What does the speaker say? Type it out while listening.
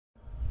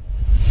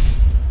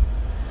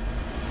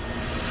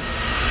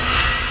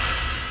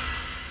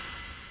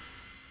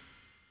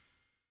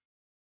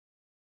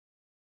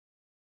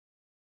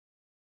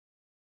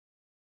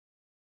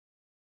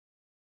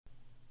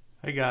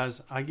Hey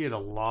guys, I get a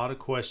lot of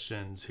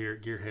questions here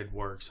at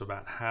GearHeadWorks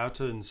about how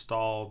to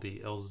install the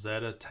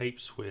Elzetta tape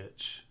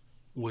switch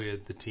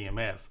with the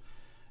TMF.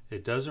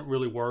 It doesn't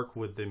really work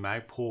with the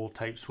Magpul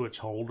tape switch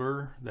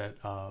holder that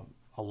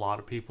a lot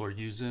of people are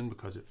using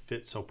because it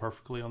fits so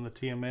perfectly on the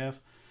TMF.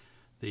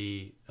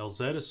 The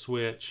Elzetta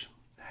switch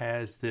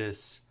has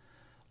this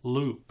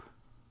loop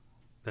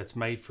that's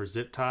made for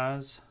zip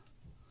ties.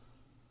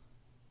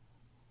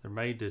 They're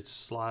made to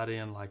slide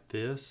in like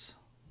this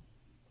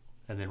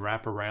and then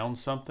wrap around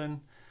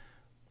something,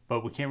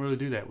 but we can't really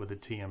do that with the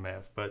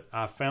TMF. But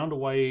I found a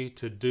way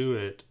to do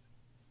it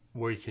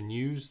where you can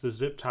use the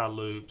zip tie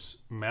loops,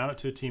 mount it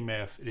to a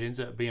TMF. It ends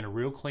up being a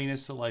real clean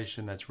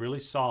installation that's really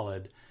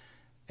solid,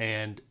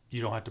 and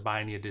you don't have to buy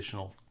any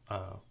additional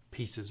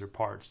pieces or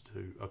parts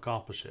to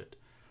accomplish it.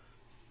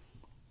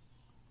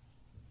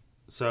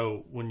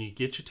 So when you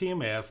get your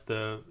TMF,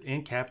 the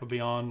end cap will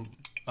be on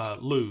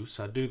loose.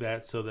 I do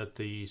that so that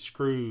the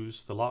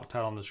screws, the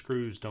Loctite on the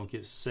screws don't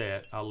get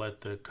set. I'll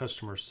let the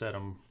customer set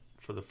them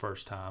for the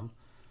first time.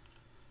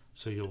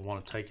 So you'll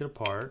want to take it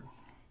apart.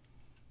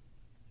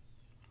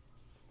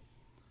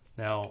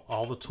 Now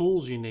all the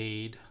tools you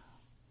need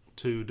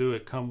to do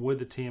it come with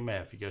the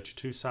TMF. You got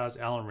your 2-size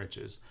Allen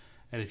wrenches,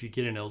 and if you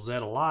get an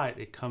Elzetta light,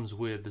 it comes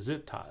with the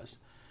zip ties.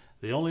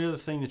 The only other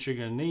thing that you're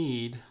going to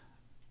need,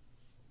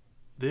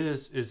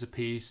 this is a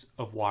piece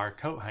of wire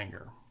coat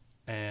hanger,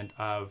 and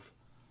I've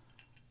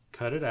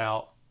cut it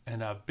out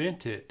and I've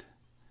bent it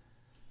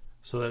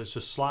so that it's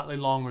just slightly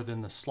longer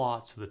than the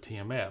slots of the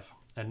TMF.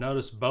 And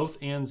notice both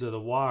ends of the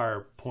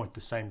wire point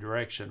the same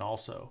direction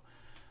also.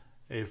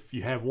 If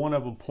you have one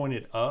of them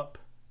pointed up,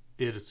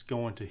 it's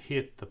going to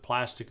hit the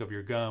plastic of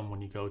your gun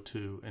when you go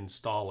to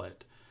install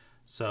it.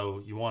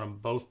 So you want them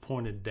both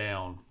pointed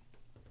down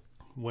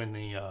when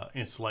the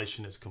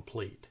installation is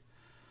complete.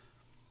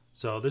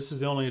 So this is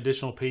the only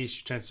additional piece.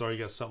 Chances are you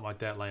got something like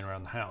that laying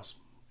around the house.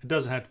 It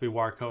doesn't have to be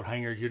wire coat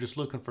hanger. You're just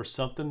looking for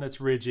something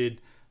that's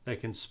rigid that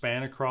can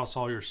span across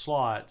all your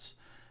slots.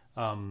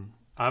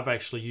 I've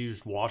actually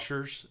used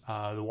washers.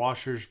 The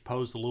washers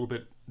posed a little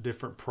bit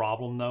different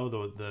problem though.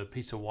 The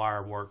piece of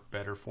wire worked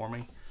better for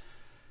me.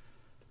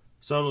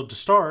 So to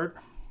start,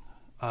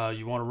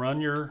 you want to run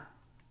your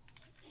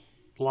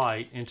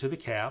light into the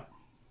cap.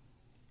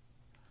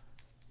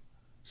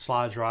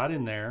 Slides right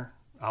in there.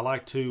 I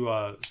like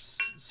to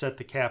set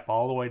the cap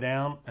all the way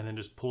down and then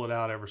just pull it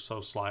out ever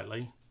so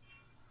slightly.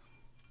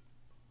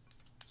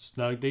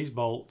 Snug these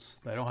bolts.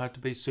 They don't have to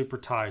be super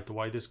tight. The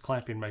way this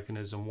clamping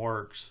mechanism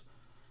works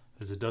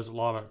is it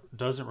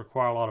doesn't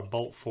require a lot of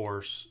bolt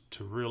force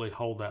to really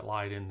hold that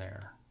light in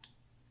there.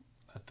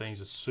 That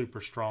thing's a super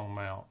strong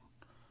mount.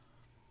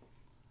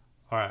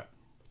 Alright,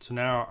 so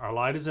now our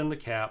light is in the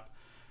cap.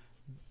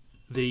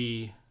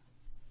 The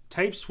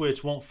tape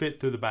switch won't fit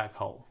through the back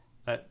hole.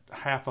 That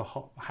half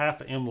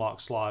a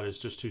M-lock slot is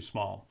just too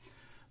small.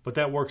 But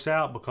that works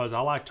out because I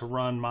like to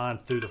run mine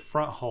through the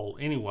front hole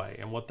anyway.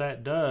 And what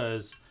that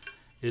does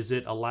is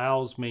it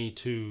allows me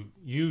to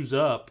use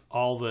up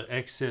all the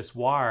excess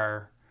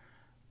wire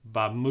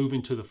by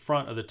moving to the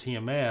front of the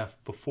TMF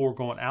before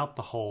going out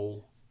the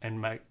hole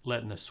and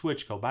letting the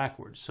switch go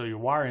backwards. So your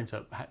wire ends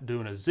up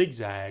doing a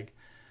zigzag,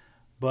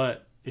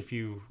 but if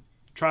you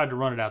tried to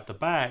run it out the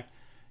back,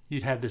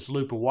 you'd have this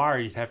loop of wire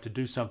you'd have to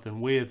do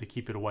something with to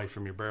keep it away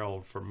from your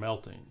barrel from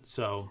melting.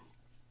 So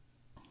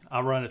I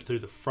run it through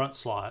the front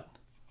slot.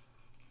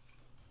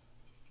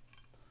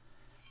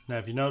 Now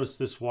if you notice,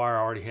 this wire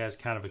already has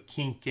kind of a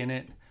kink in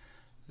it.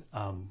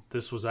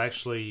 This was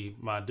actually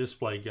my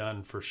display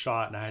gun for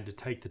shot, and I had to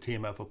take the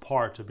TMF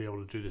apart to be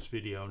able to do this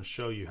video and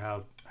show you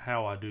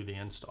how I do the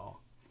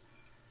install.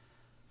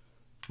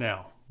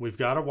 Now we've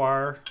got a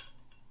wire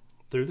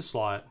through the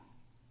slot.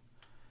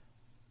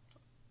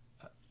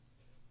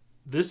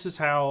 This is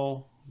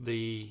how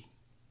the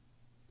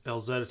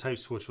Elzetta tape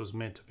switch was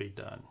meant to be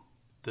done.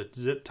 The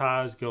zip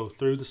ties go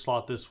through the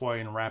slot this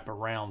way and wrap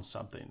around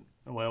something.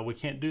 Well, we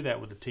can't do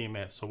that with the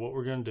TMF, so what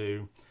we're going to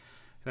do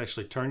is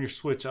actually turn your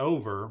switch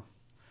over,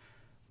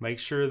 make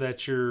sure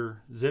that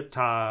your zip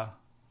tie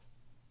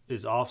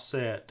is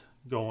offset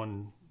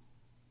going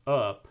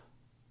up,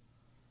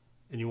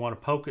 and you want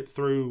to poke it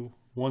through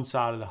one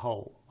side of the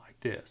hole like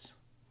this.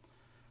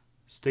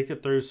 Stick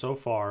it through so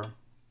far,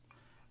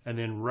 and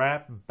then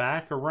wrap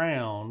back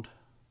around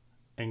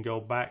and go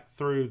back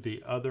through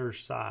the other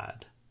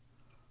side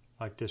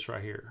like this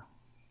right here.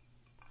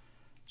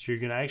 So you're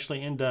going to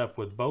actually end up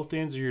with both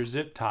ends of your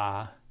zip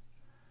tie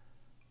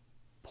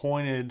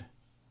pointed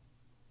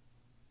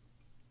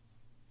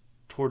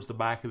towards the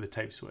back of the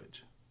tape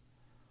switch.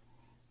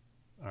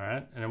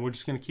 Alright, and then we're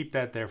just going to keep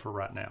that there for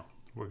right now.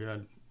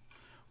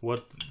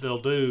 What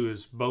they'll do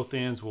is both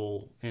ends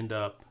will end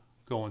up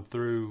going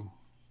through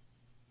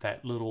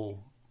that little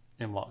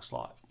M-lock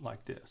slot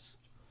like this.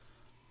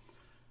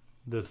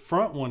 The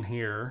front one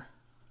here,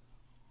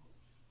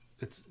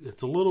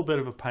 it's a little bit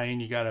of a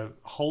pain. You got to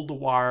hold the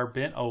wire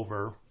bent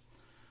over,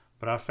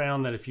 but I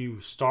found that if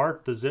you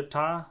start the zip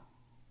tie,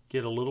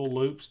 get a little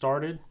loop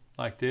started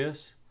like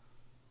this,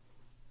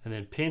 and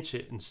then pinch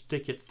it and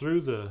stick it through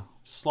the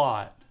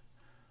slot,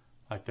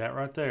 like that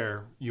right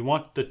there. You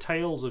want the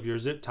tails of your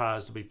zip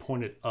ties to be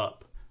pointed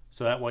up,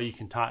 so that way you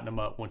can tighten them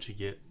up once you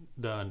get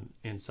done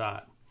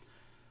inside.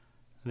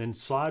 And then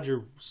slide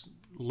your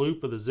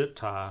loop of the zip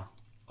tie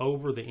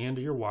over the end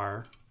of your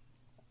wire.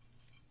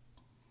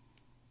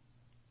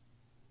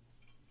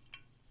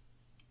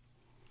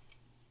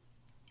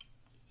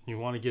 You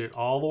want to get it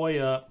all the way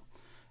up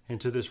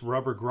into this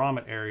rubber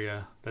grommet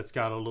area that's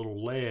got a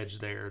little ledge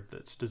there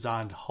that's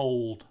designed to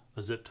hold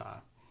the zip tie.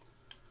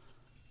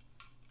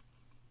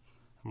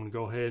 I'm going to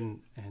go ahead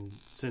and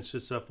cinch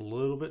this up a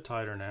little bit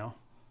tighter now.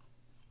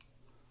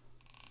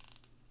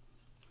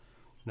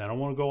 Now I don't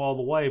want to go all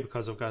the way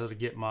because I've got to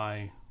get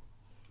my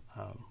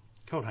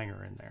coat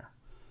hanger in there.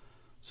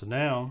 So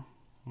now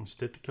I'm going to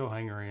stick the coat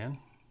hanger in.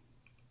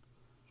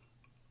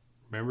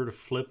 Remember to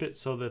flip it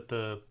so that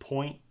the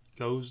point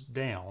goes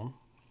down.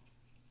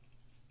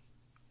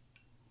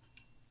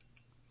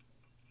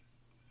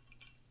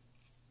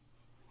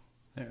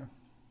 There.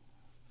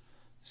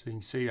 So you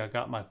can see I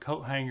got my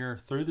coat hanger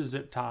through the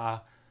zip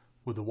tie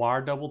with the wire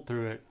doubled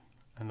through it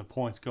and the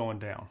points going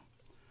down.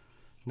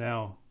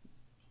 Now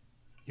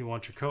you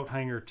want your coat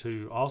hanger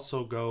to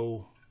also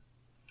go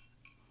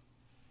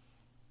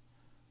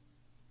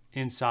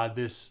inside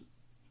this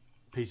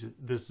piece of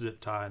this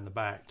zip tie in the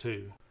back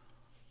too.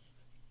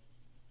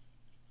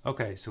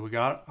 Okay, so we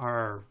got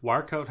our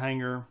wire coat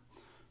hanger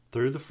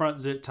through the front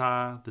zip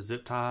tie. The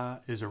zip tie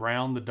is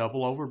around the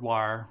double overed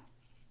wire.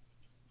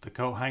 The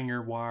coat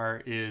hanger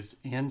wire is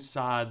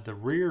inside the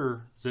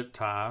rear zip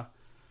tie.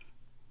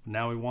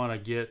 Now we want to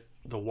get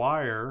the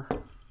wire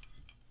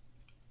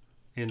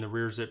in the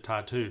rear zip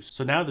tie too.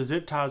 So now the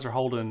zip ties are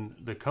holding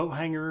the coat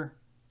hanger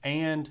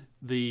and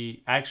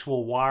the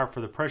actual wire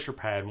for the pressure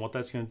pad. And what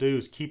that's going to do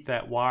is keep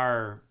that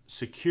wire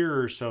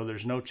secure so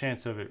there's no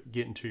chance of it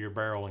getting to your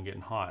barrel and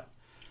getting hot.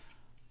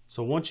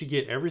 So once you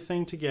get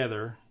everything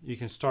together, you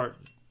can start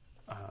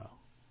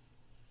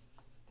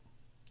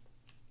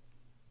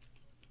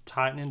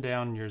tightening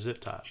down your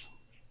zip ties.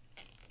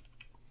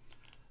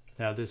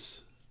 Now this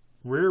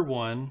rear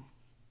one,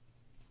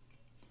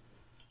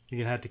 you're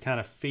going to have to kind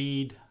of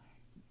feed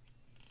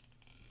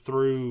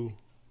through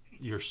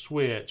your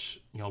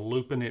switch, you know,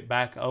 looping it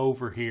back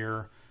over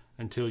here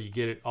until you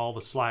get it all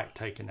the slack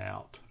taken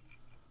out.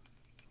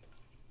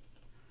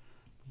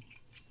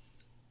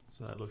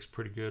 So that looks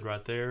pretty good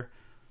right there.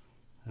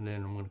 And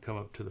then I'm going to come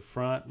up to the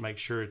front, make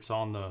sure it's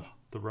on the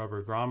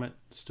rubber grommet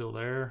still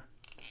there.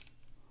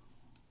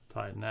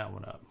 Tighten that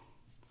one up.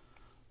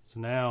 So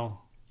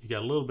now you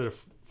got a little bit of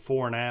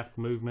fore and aft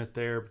movement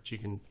there, but you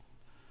can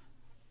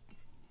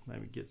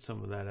maybe get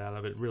some of that out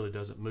of it. It really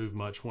doesn't move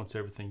much once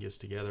everything gets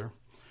together.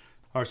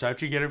 All right, so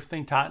after you get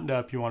everything tightened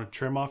up, you want to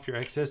trim off your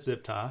excess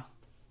zip tie.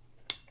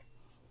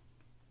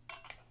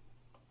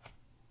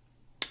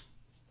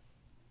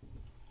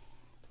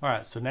 All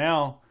right, so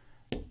now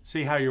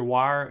see how your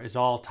wire is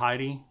all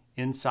tidy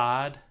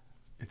inside?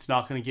 It's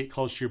not going to get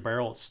close to your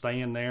barrel. It's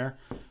staying there.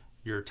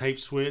 Your tape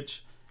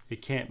switch,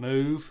 it can't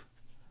move.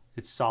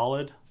 It's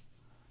solid.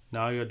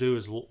 Now all you got to do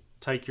is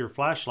take your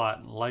flashlight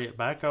and lay it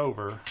back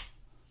over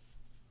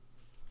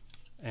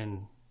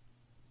and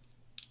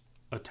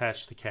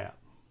attach the cap.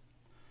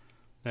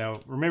 Now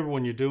remember,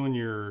 when you're doing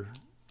your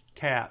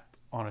cap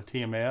on a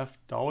TMF,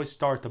 to always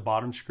start the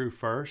bottom screw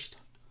first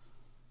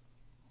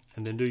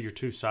and then do your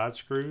two side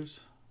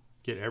screws.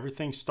 Get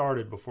everything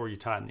started before you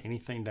tighten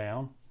anything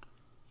down.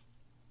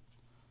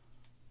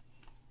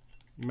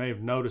 You may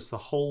have noticed the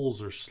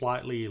holes are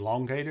slightly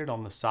elongated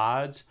on the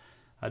sides.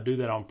 I do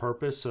that on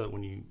purpose so that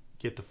when you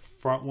get the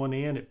front one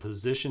in, it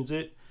positions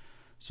it.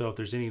 So if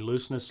there's any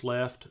looseness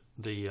left,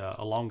 the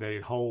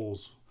elongated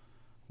holes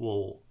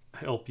will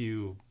help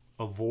you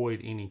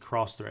avoid any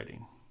cross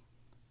threading.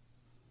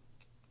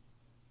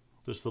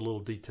 Just the little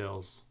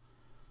details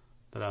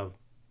that I've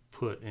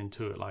put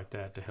into it like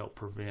that to help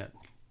prevent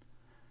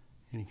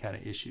any kind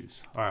of issues.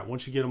 All right,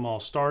 once you get them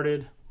all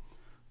started,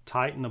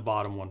 tighten the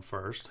bottom one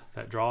first.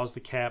 That draws the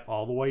cap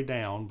all the way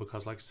down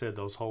because, like I said,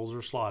 those holes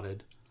are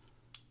slotted.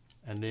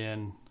 And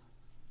then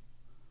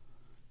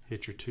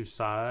hit your two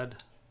side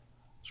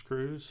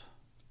screws.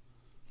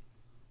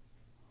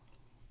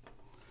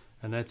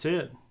 And that's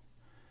it.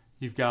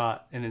 You've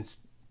got an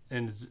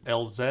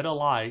Elzetta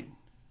light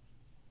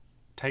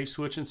tape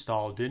switch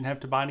installed. Didn't have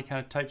to buy any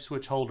kind of tape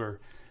switch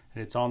holder,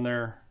 and it's on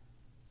there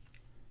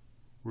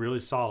really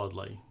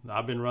solidly.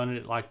 I've been running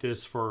it like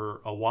this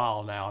for a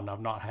while now, and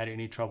I've not had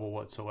any trouble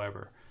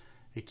whatsoever.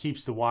 It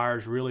keeps the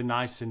wires really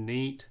nice and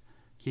neat,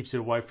 keeps it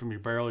away from your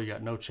barrel. You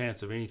got no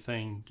chance of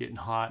anything getting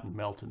hot and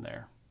melting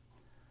there.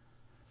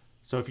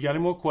 So if you got any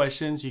more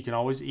questions, you can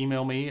always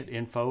email me at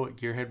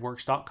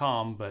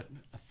info@gearheadworks.com, but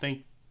I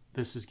think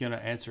this is going to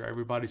answer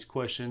everybody's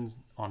questions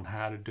on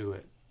how to do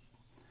it.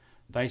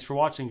 Thanks for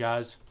watching,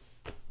 guys.